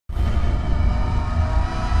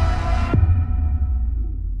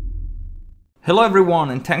Hello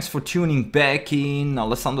everyone and thanks for tuning back in.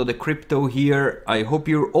 Alessandro the Crypto here. I hope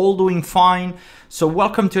you're all doing fine. So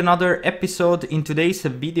welcome to another episode. In today's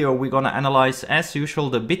video we're gonna analyze as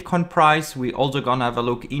usual the Bitcoin price. We also gonna have a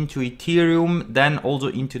look into Ethereum, then also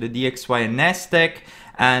into the DXY and Nasdaq.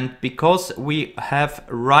 And because we have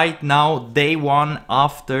right now day one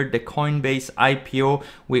after the Coinbase IPO,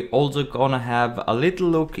 we also gonna have a little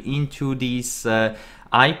look into these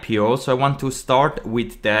IPO. So I want to start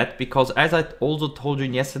with that because as I also told you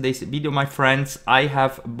in yesterday's video, my friends, I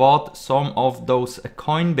have bought some of those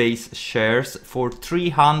Coinbase shares for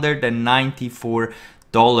 $394.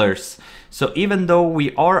 So even though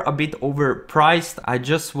we are a bit overpriced, I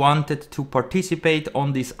just wanted to participate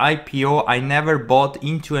on this IPO. I never bought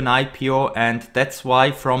into an IPO, and that's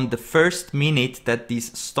why from the first minute that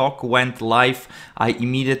this stock went live, I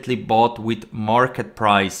immediately bought with market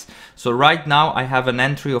price. So right now I have an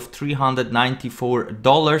entry of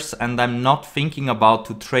 $394 and I'm not thinking about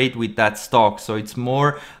to trade with that stock. So it's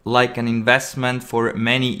more like an investment for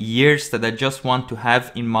many years that I just want to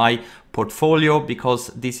have in my portfolio, because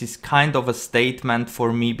this is kind of a statement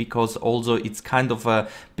for me, because also it's kind of a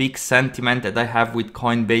big sentiment that I have with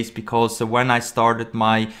Coinbase, because when I started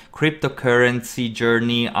my cryptocurrency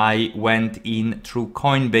journey I went in through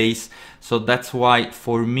Coinbase. So that's why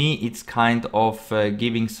for me it's kind of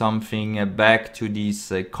giving something back to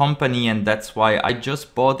this company, and that's why I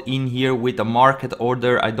just bought in here with a market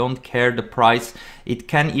order. I don't care the price. It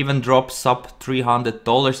can even drop sub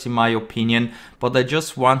 $300 in my opinion, but I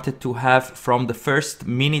just wanted to have from the first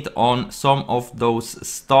minute on some of those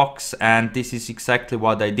stocks, and this is exactly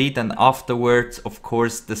what I did. And afterwards, of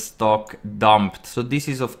course, the stock dumped. So this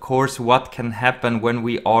is of course what can happen when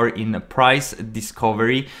we are in a price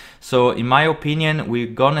discovery. So in my opinion, we're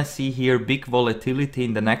gonna see here big volatility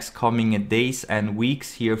in the next coming days and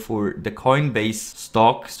weeks here for the Coinbase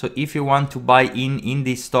stock. So if you want to buy in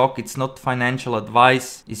this stock, it's not financial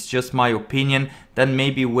advice, it's just my opinion. Then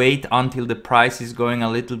maybe wait until the price is going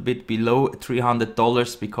a little bit below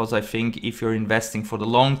 $300, because I think if you're investing for the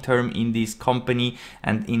long term in this company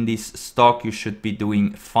and in this stock, you should be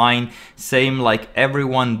doing fine. Same like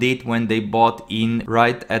everyone did when they bought in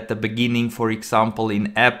right at the beginning, for example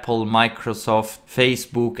in Apple, Microsoft,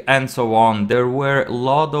 Facebook and so on. There were a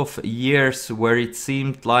lot of years where it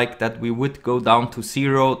seemed like that we would go down to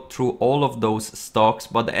zero through all of those stocks,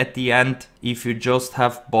 but at the end, if you just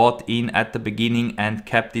have bought in at the beginning and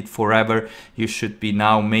kept it forever, you should be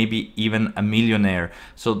now maybe even a millionaire.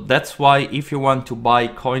 So that's why if you want to buy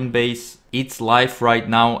Coinbase, it's live right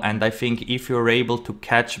now, and I think if you're able to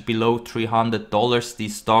catch below $300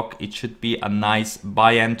 this stock, it should be a nice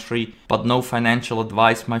buy entry. But no financial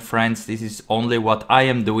advice, my friends, this is only what I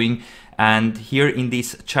am doing. And here in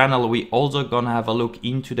this channel we also gonna have a look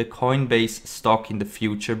into the Coinbase stock in the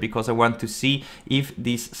future, because I want to see if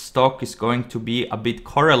this stock is going to be a bit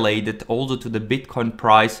correlated also to the Bitcoin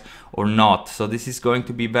price or not. So this is going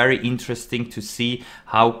to be very interesting to see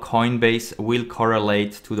how Coinbase will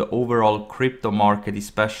correlate to the overall crypto market,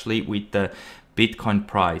 especially with the Bitcoin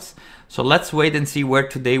price. So let's wait and see where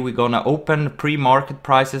today we're gonna open. Pre-market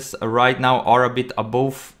prices right now are a bit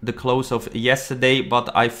above the close of yesterday,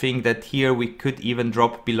 but I think that here we could even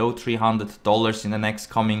drop below $300 in the next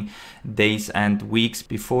coming days and weeks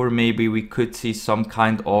before maybe we could see some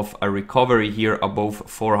kind of a recovery here above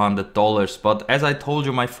 $400. But as I told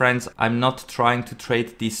you, my friends, I'm not trying to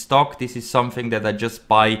trade this stock. This is something that I just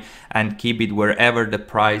buy and keep it wherever the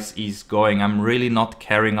price is going. I'm really not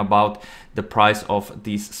caring about the price of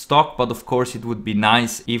this stock, but of course it would be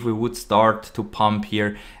nice if we would start to pump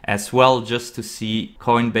here as well, just to see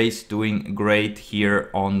Coinbase doing great here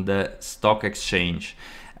on the stock exchange.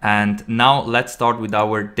 And now let's start with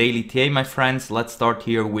our daily TA, my friends. Let's start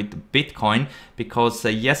here with Bitcoin, because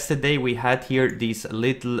yesterday we had here this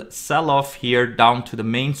little sell-off here down to the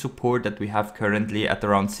main support that we have currently at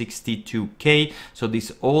around 62k. So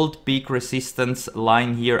this old peak resistance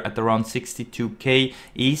line here at around 62k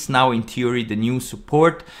is now in theory the new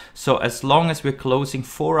support. So as long as we're closing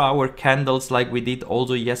 4-hour candles like we did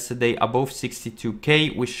also yesterday above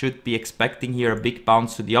 62k, we should be expecting here a big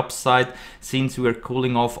bounce to the upside, since we're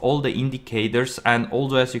cooling off all the indicators. And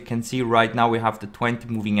also, as you can see right now, we have the 20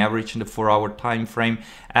 moving average in the 4-hour time frame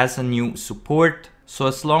as a new support. So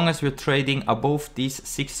as long as we're trading above these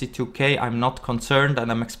 62k, I'm not concerned, and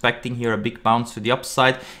I'm expecting here a big bounce to the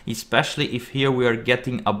upside, especially if here we are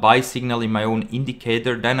getting a buy signal in my own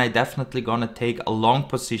indicator. Then I definitely gonna take a long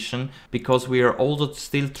position, because we are also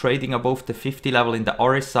still trading above the 50 level in the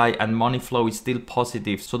RSI and money flow is still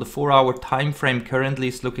positive. So the 4-hour time frame currently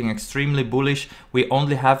is looking extremely bullish. We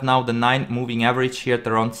only have now the 9 moving average here at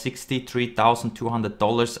around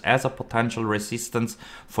 $63,200 as a potential resistance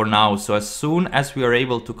for now. So as soon as we are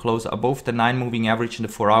able to close above the 9 moving average in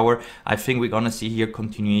the 4-hour, I think we're gonna see here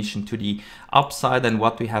continuation to the upside. And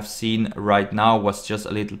what we have seen right now was just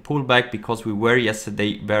a little pullback, because we were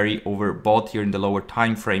yesterday very overbought here in the lower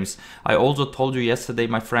time frames. I also told you yesterday,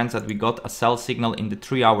 my friends, that we got a sell signal in the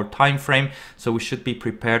 3-hour time frame, so we should be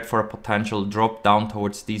prepared for a potential drop down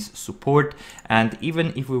towards this support. And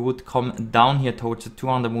even if we would come down here towards the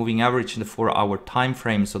 200 moving average in the 4-hour time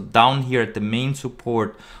frame, so down here at the main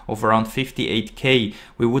support of around 58k,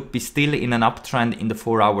 we would be still in an uptrend in the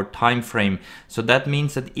 4-hour time frame. So that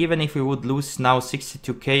means that even if we would lose now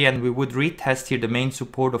 62k and we would retest here the main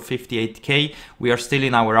support of 58k, we are still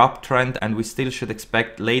in our uptrend, and we still should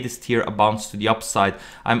expect latest here a bounce to the upside.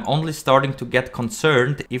 I'm only starting to get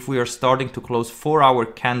concerned if we are starting to close 4-hour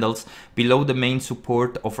candles below the main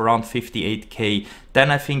support of around 58k. Then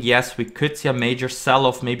I think, yes, we could see a major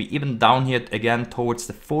sell-off, maybe even down here again towards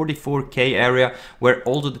the 44k area, where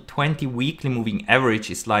also the 20 weekly moving average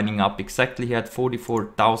is lining up exactly here at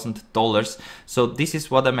 $44,000. So this is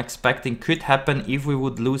what I'm expecting could happen if we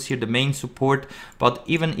would lose here the main support. But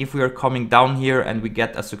even if we are coming down here and we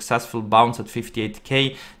get a successful bounce at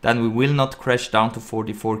 58k, then we will not crash down to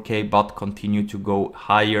 44k, but continue to go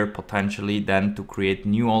higher, potentially then to create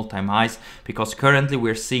new all-time highs, because currently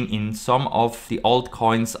we're seeing in some of the altcoins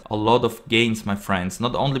a lot of gains, my friends,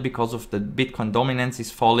 not only because of the Bitcoin dominance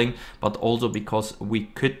is falling, but also because we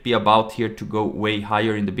could be about here to go way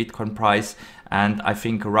higher in the Bitcoin price. And I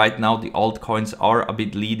think right now the altcoins are a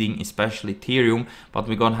bit leading, especially Ethereum, but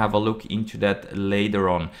we're gonna have a look into that later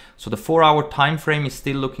on. So the 4-hour time frame is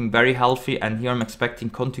still looking very healthy, and here I'm expecting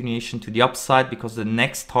continuation to the upside, because the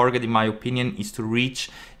next target, in my opinion, is to reach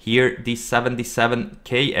here this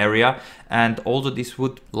 77k area, and also this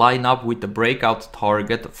would line up with the breakout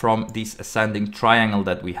target from this ascending triangle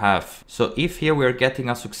that we have. So if here we are getting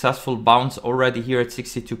a successful bounce already here at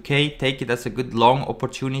 62k, take it as a good long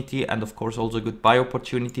opportunity, and of course also a good buy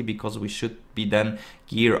opportunity, because we should be then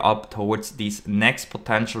gear up towards this next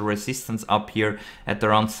potential resistance up here at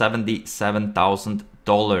around $77,000.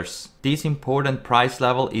 This important price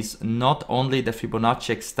level is not only the Fibonacci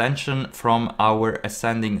extension from our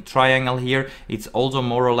ascending triangle here, it's also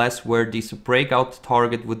more or less where this breakout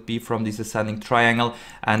target would be from this ascending triangle.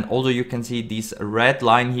 And also you can see this red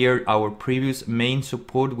line here, our previous main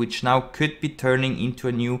support, which now could be turning into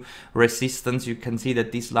a new resistance. You can see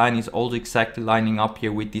that this line is also exactly lining up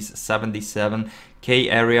here with this 77k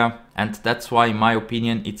area, and that's why, in my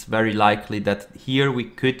opinion, it's very likely that here we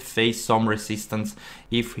could face some resistance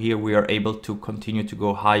if here we are able to continue to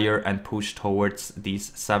go higher and push towards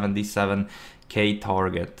this 77k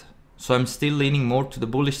target. So I'm still leaning more to the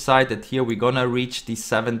bullish side, that here we're gonna reach the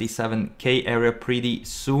 77k area pretty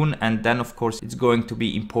soon, and then of course it's going to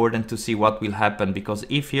be important to see what will happen, because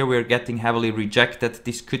if here we're getting heavily rejected,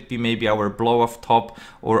 this could be maybe our blow off top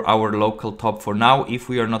or our local top for now if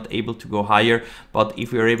we are not able to go higher. But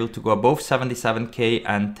if we are able to go above 77k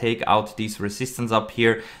and take out this resistance up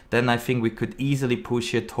here, then I think we could easily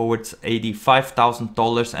push it towards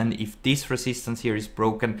 $85,000, and if this resistance here is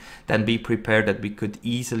broken, then be prepared that we could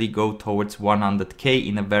easily go towards 100k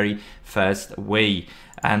in a very fast way.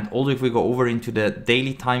 And also if we go over into the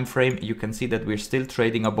daily time frame, you can see that we're still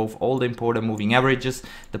trading above all the important moving averages.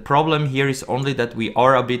 The problem here is only that we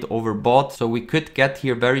are a bit overbought, so we could get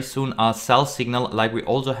here very soon a sell signal like we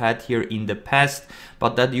also had here in the past.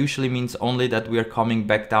 But that usually means only that we are coming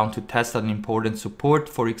back down to test an important support,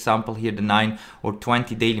 for example here the 9 or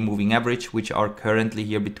 20 daily moving average, which are currently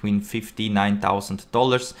here between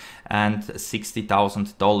 $59,000 and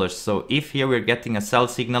 $60,000. So if here we're getting a sell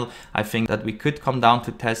signal, I think that we could come down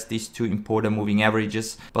to test these two important moving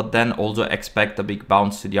averages, but then also expect a big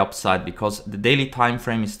bounce to the upside, because the daily time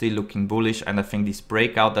frame is still looking bullish, and I think this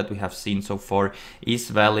breakout that we have seen so far is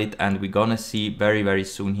valid, and we're gonna see very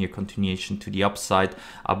soon here continuation to the upside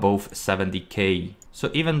above 70k. So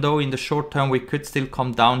even though in the short term we could still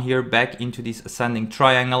come down here back into this ascending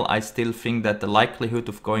triangle, I still think that the likelihood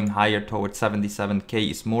of going higher towards 77k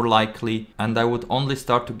is more likely, and I would only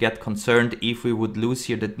start to get concerned if we would lose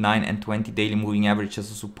here the 9 and 20 daily moving average as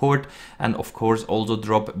a support, and of course also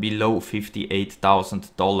drop below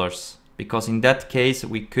 $58,000. because in that case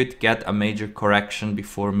we could get a major correction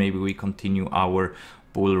before maybe we continue our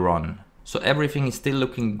bull run. So everything is still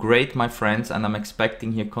looking great, my friends, and I'm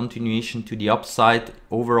expecting here continuation to the upside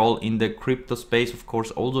overall in the crypto space, of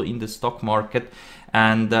course also in the stock market.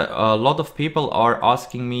 And a lot of people are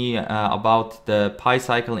asking me about the Pi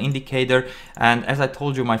cycle indicator, and as I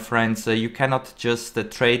told you, my friends, you cannot just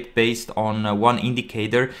trade based on one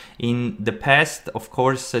indicator. In the past, of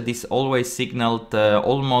course, this always signaled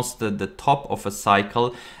almost the top of a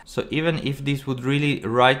cycle. So even if this would really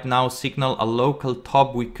right now signal a local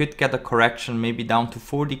top, we could get a correction maybe down to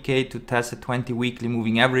 40k to test a 20 weekly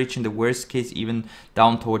moving average, in the worst case even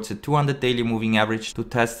down towards the 200 daily moving average to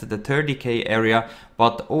test the 30k area.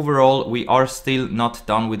 But overall, we are still not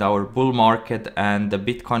done with our bull market, and the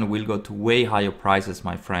Bitcoin will go to way higher prices,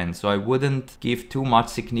 my friends. So I wouldn't give too much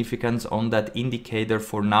significance on that indicator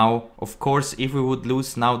for now. Of course, if we would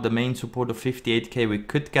lose now the main support of 58k, we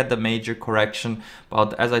could get a major correction.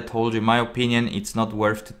 But as I told you, in my opinion, it's not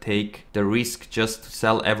worth to take the risk just to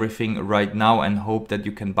sell everything right now and hope that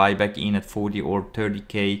you can buy back in at 40 or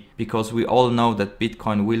 30k, because we all know that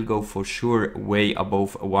Bitcoin will go for sure way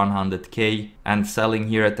above 100k, and selling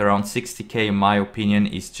here at around 60k, in my opinion,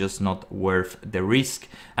 is just not worth the risk.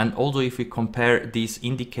 And also if we compare this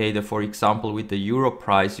indicator, for example, with the euro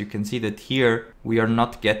price, you can see that here we are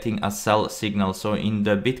not getting a sell signal. So in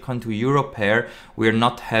the Bitcoin to euro pair, we are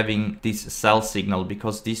not having this sell signal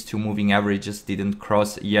because these two moving averages didn't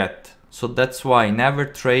cross yet. So that's why never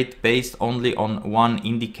trade based only on one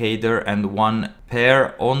indicator and one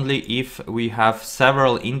pair. Only if we have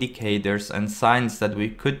several indicators and signs that we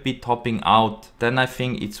could be topping out, then I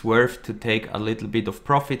think it's worth to take a little bit of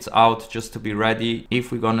profits out just to be ready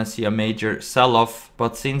if we're gonna see a major sell-off.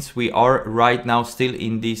 But since we are right now still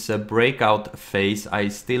in this breakout phase, I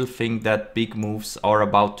still think that big moves are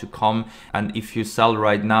about to come, and if you sell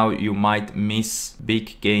right now, you might miss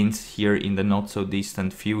big gains here in the not so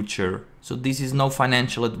distant future. So this is no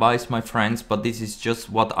financial advice, my friends, but this is just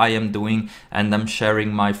what I am doing, and I'm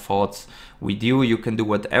sharing my thoughts with you. You can do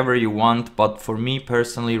whatever you want, but for me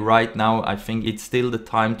personally right now, I think it's still the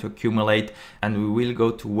time to accumulate, and we will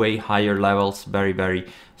go to way higher levels very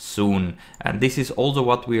soon. And this is also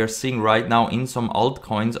what we are seeing right now in some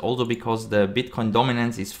altcoins, also because the Bitcoin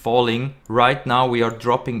dominance is falling. Right now we are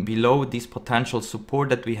dropping below this potential support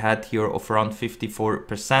that we had here of around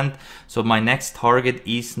 54%. So my next target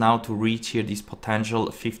is now to reach here this potential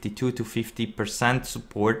 52 to 50%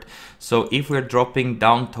 support. So if we're dropping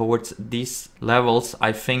down towards these levels,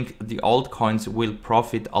 I think the altcoins will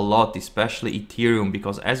profit a lot, especially Ethereum,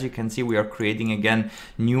 because as you can see, we are creating again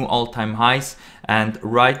new all-time highs. And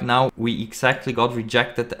right now we exactly got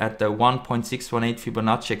rejected at the 1.618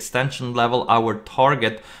 Fibonacci extension level, our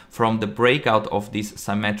target from the breakout of this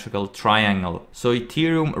symmetrical triangle. So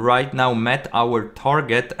Ethereum right now met our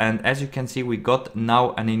target, and as you can see, we got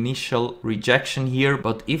now an initial rejection here.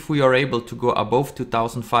 But if we are able to go above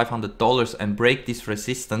 $2,500 and break this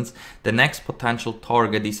resistance, the next potential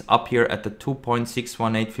target is up here at the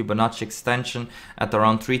 2.618 Fibonacci extension at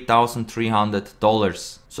around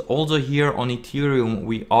 $3,300. So also here on Ethereum,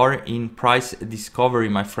 we are in price discovery,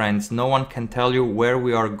 my friends. No one can tell you where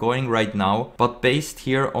we are going right now, but based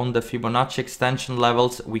here on the Fibonacci extension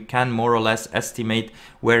levels, we can more or less estimate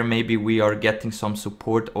where maybe we are getting some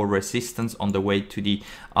support or resistance on the way to the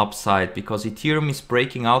upside, because Ethereum is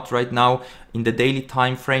breaking out right now in the daily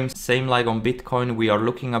time frame. Same like on Bitcoin, we are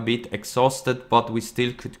looking a bit exhausted, but we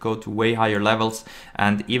still could go to way higher levels.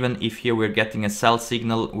 And even if here we're getting a sell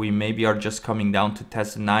signal, we maybe are just coming down to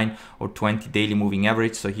test 9 or 20 daily moving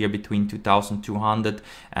average, so here between $2,200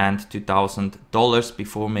 and $2,000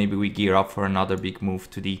 before maybe we gear up for another big move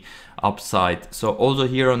to the upside. So also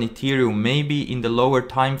here on Ethereum, maybe in the lower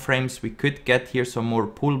time frames we could get here some more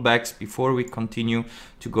pullbacks before we continue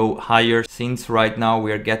to go higher, since right now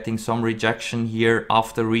we are getting some rejection here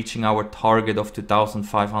after reaching our target of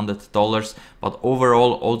 $2,500. But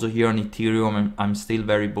overall, also here on Ethereum, I'm still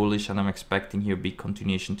very bullish, and I'm expecting here big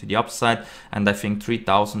continuation to the upside, and I think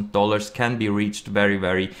 $3,000 can be reached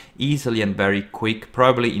very easily and very quick,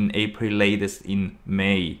 probably in April, latest in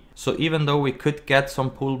May. So even though we could get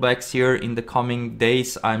some pullbacks here in the coming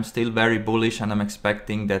days, I'm still very bullish, and I'm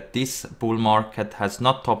expecting that this bull market has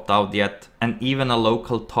not topped out yet. and even a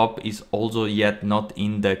local top is also yet not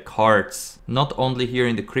in the cards. Not only here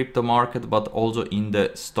in the crypto market, but also in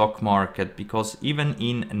the stock market, because even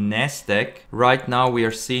in Nasdaq right now we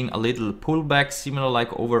are seeing a little pullback, similar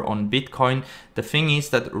like over on Bitcoin. The thing is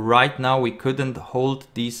that right now we couldn't hold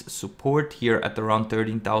this support here at around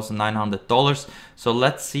 $13,900. So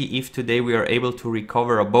let's see if today we are able to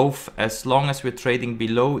recover above. As long as we're trading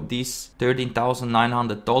below this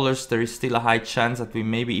 $13,900, there is still a high chance that we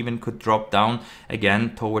maybe even could drop down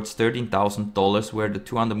again towards $13,000, where the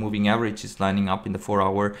 200 moving average is lining up in the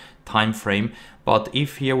 4-hour time frame. But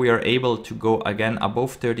if here we are able to go again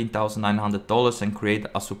above $13,900 and create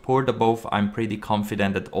a support above, I'm pretty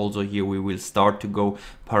confident that also here we will start to go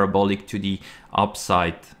parabolic to the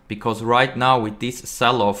upside. Because right now with this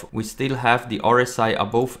sell-off, we still have the RSI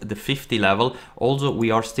above the 50 level. Also, we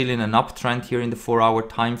are still in an uptrend here in the 4-hour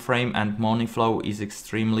time frame, and money flow is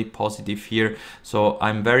extremely positive here. So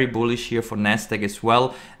I'm very bullish here for Nasdaq as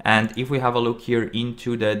well. And if we have a look here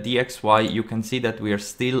into the DXY, you can see that we are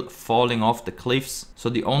still falling off the cliffs. So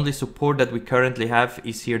the only support that we currently have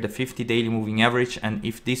is here the 50 daily moving average, and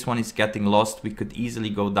if this one is getting lost, we could easily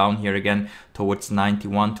go down here again towards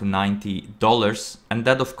 $91 to $90, and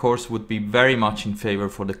that of course would be very much in favor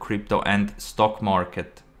for the crypto and stock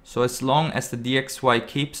market. So as long as the DXY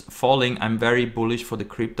keeps falling, I'm very bullish for the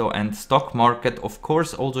crypto and stock market. Of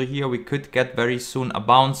course, also here we could get very soon a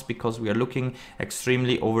bounce, because we are looking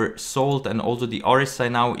extremely oversold, and also the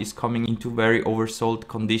RSI now is coming into very oversold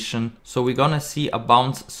condition. So we're gonna see a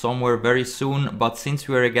bounce somewhere very soon, but since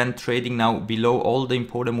we are again trading now below all the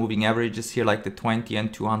important moving averages here, like the 20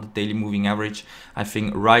 and 200 daily moving average, I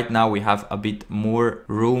think right now we have a bit more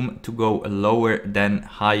room to go lower than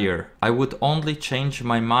higher. I would only change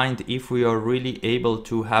my mind if we are really able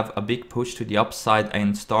to have a big push to the upside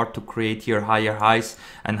and start to create here higher highs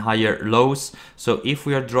and higher lows. So if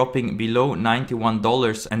we are dropping below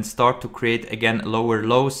 $91 and start to create again lower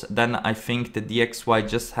lows, then I think the DXY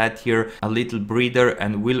just had here a little breather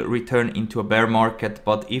and will return into a bear market.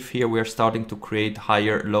 But if here we are starting to create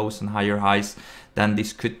higher lows and higher highs, then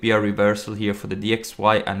this could be a reversal here for the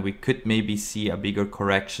DXY, and we could maybe see a bigger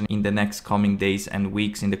correction in the next coming days and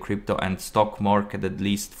weeks in the crypto and stock market, at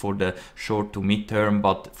least for the short to mid term.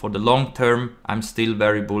 But for the long term, I'm still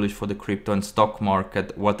very bullish for the crypto and stock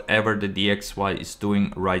market, whatever the DXY is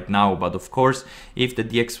doing right now. But of course, if the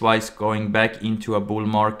DXY is going back into a bull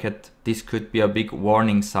market, this could be a big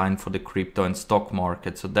warning sign for the crypto and stock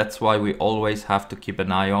market. So that's why we always have to keep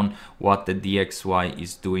an eye on what the DXY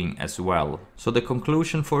is doing as well. So the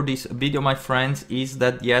conclusion for this video, my friends, is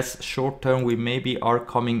that yes, short term we maybe are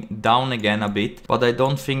coming down again a bit, but I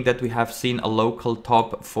don't think that we have seen a local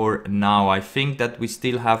top for now. I think that we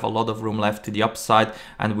still have a lot of room left to the upside,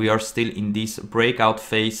 and we are still in this breakout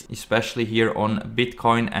phase, especially here on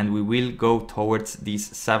Bitcoin, and we will go towards this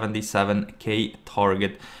 77k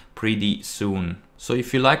target pretty soon. So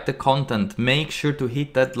if you like the content, make sure to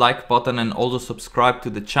hit that like button and also subscribe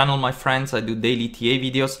to the channel, my friends. I do daily TA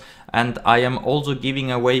videos, and I am also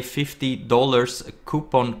giving away $50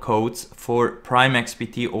 coupon codes for Prime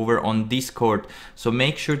XBT over on Discord. So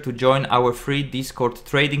make sure to join our free Discord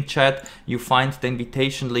trading chat. You find the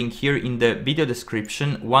invitation link here in the video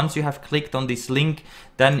description. Once you have clicked on this link,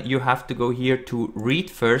 then you have to go here to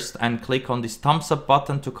read first and click on this thumbs up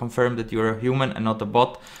button to confirm that you're a human and not a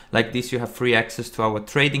bot. Like this, you have free access to our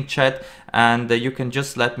trading chat, and you can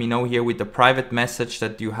just let me know here with the private message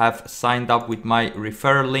that you have signed up with my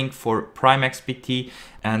referral link for Prime XBT,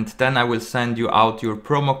 and then I will send you out your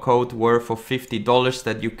promo code worth of $50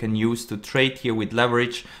 that you can use to trade here with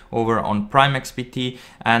leverage over on Prime XBT.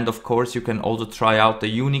 And of course, you can also try out the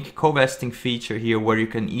unique co-vesting feature here, where you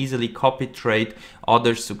can easily copy trade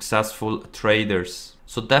other successful traders.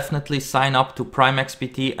 So definitely sign up to Prime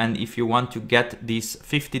XBT, and if you want to get these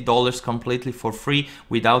 $50 completely for free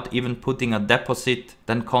without even putting a deposit,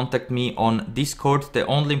 then contact me on Discord. The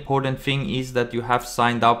only important thing is that you have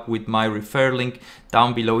signed up with my referral link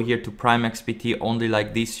down below here to Prime XBT. Only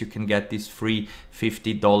like this you can get this free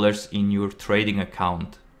 $50 in your trading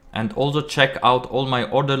account. And also check out all my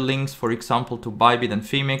other links, for example to Bybit and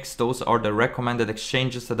Phoenix. Those are the recommended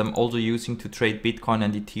exchanges that I'm also using to trade Bitcoin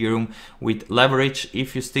and Ethereum with leverage.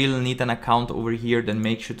 If you still need an account over here, then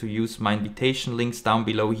make sure to use my invitation links down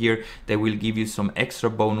below here. They will give you some extra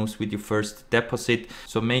bonus with your first deposit,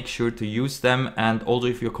 so make sure to use them. And also,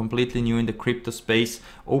 if you're completely new in the crypto space,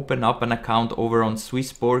 open up an account over on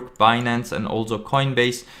Swissborg, Binance and also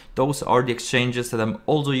Coinbase. Those are the exchanges that I'm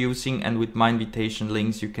also using, and with my invitation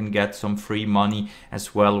links you can get some free money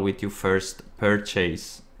as well with your first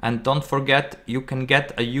purchase. And don't forget, you can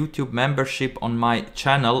get a YouTube membership on my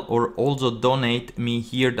channel or also donate me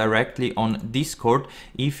here directly on Discord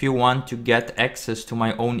if you want to get access to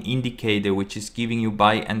my own indicator, which is giving you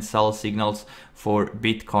buy and sell signals for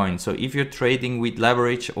Bitcoin. So if you're trading with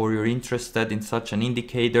leverage or you're interested in such an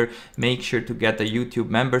indicator, make sure to get a YouTube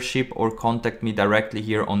membership or contact me directly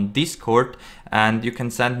here on Discord. And you can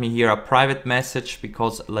send me here a private message,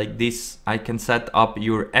 because like this I can set up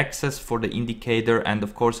your access for the indicator, and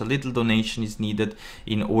of course a little donation is needed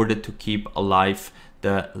in order to keep alive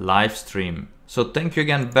the live stream. So thank you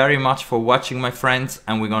again very much for watching, my friends,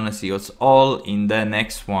 and we're gonna see us all in the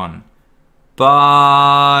next one.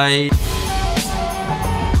 Bye!